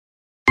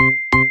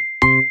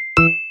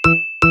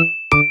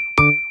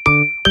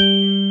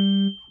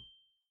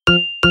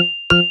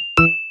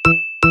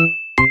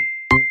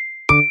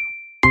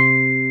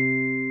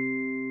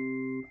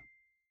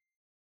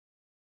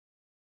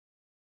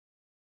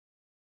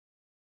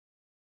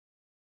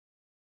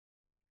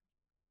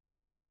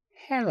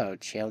Hello,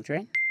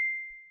 children.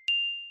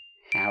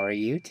 How are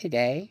you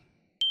today?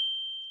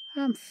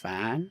 I'm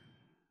fine.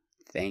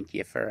 Thank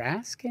you for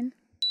asking.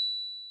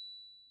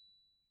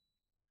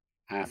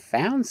 I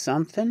found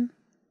something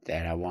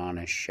that I want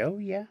to show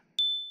you.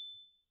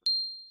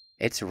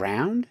 It's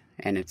round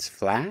and it's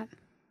flat,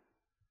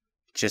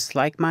 just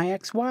like my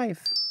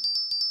ex-wife.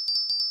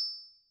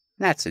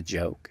 That's a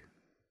joke.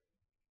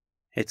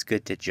 It's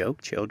good to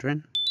joke,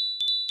 children.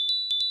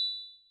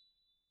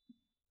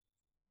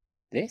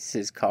 This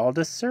is called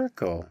a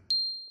circle.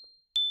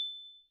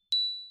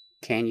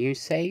 Can you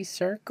say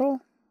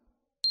circle?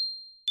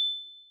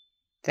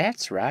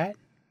 That's right,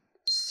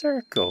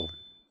 circle.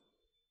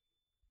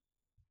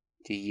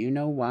 Do you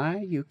know why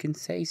you can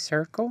say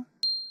circle?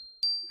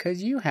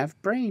 'Cause you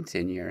have brains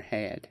in your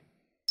head.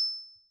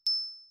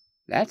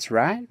 That's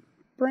right,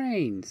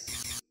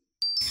 brains.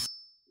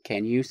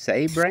 Can you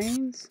say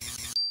brains?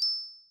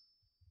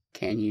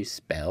 Can you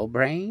spell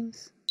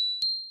brains?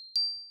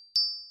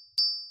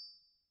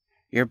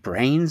 Your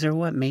brains are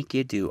what make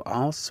you do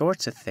all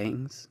sorts of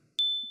things.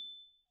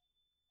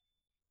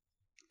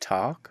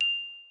 Talk,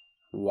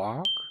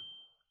 walk,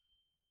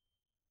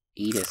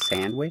 eat a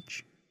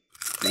sandwich,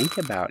 think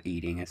about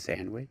eating a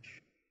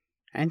sandwich,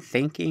 and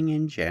thinking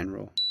in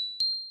general.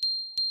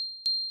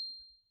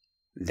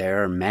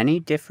 There are many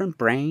different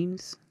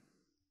brains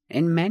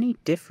and many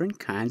different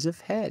kinds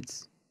of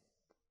heads.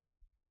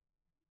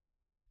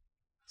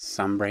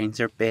 Some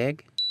brains are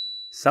big,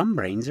 some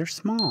brains are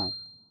small.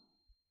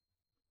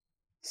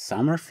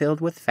 Some are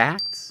filled with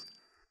facts,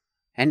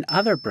 and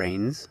other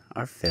brains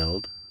are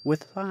filled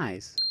with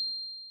lies.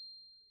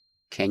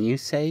 Can you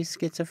say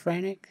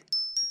schizophrenic?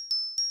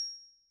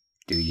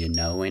 Do you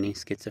know any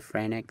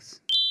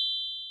schizophrenics?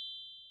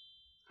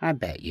 I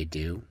bet you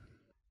do.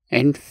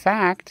 In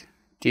fact,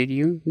 did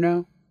you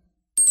know?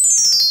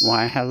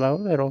 Why, hello,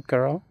 little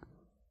girl.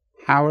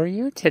 How are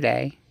you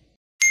today?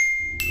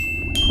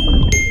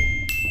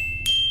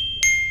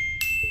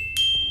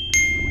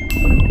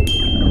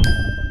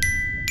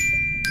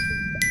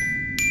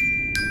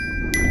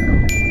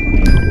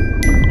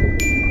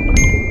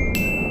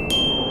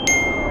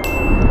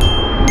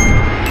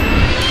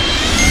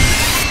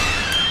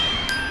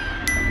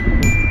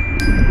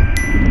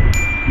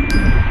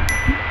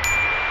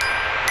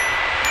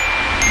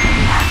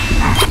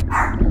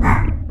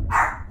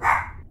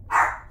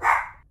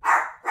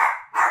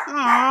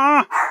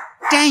 Aw,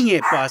 dang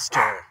it, Buster.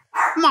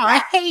 Mom,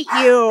 I hate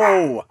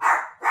you.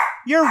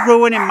 You're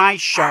ruining my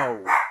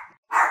show.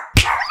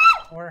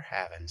 We're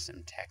having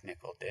some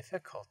technical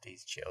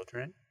difficulties,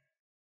 children.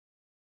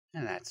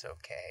 And that's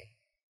okay.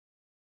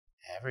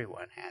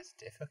 Everyone has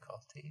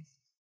difficulties.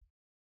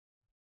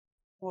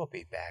 We'll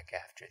be back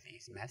after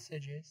these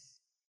messages.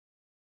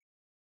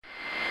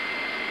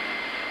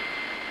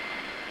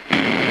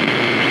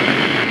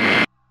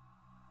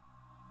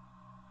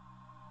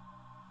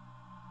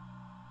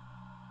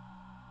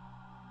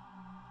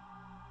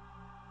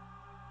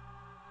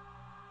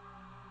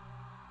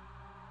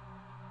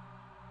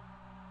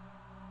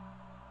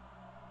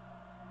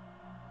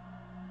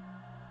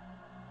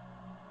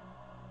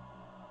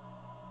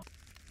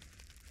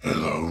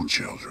 Hello,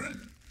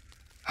 children.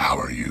 How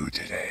are you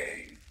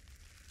today?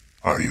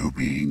 Are you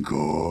being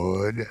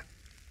good?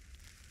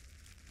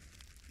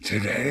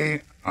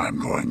 Today, I'm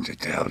going to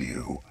tell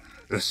you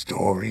the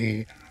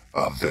story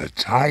of the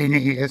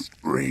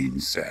tiniest brain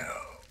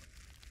cell.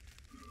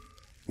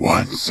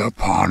 Once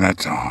upon a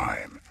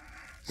time,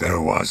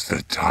 there was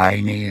the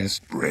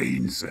tiniest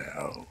brain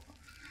cell,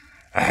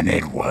 and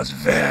it was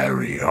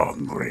very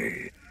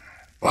hungry,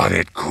 but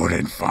it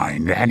couldn't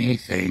find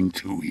anything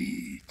to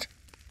eat.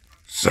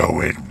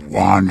 So it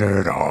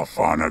wandered off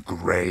on a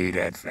great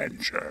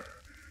adventure,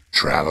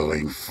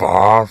 traveling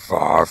far,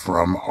 far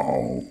from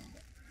home.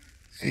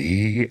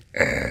 The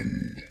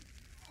end.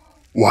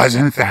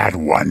 Wasn't that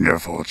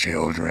wonderful,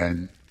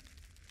 children?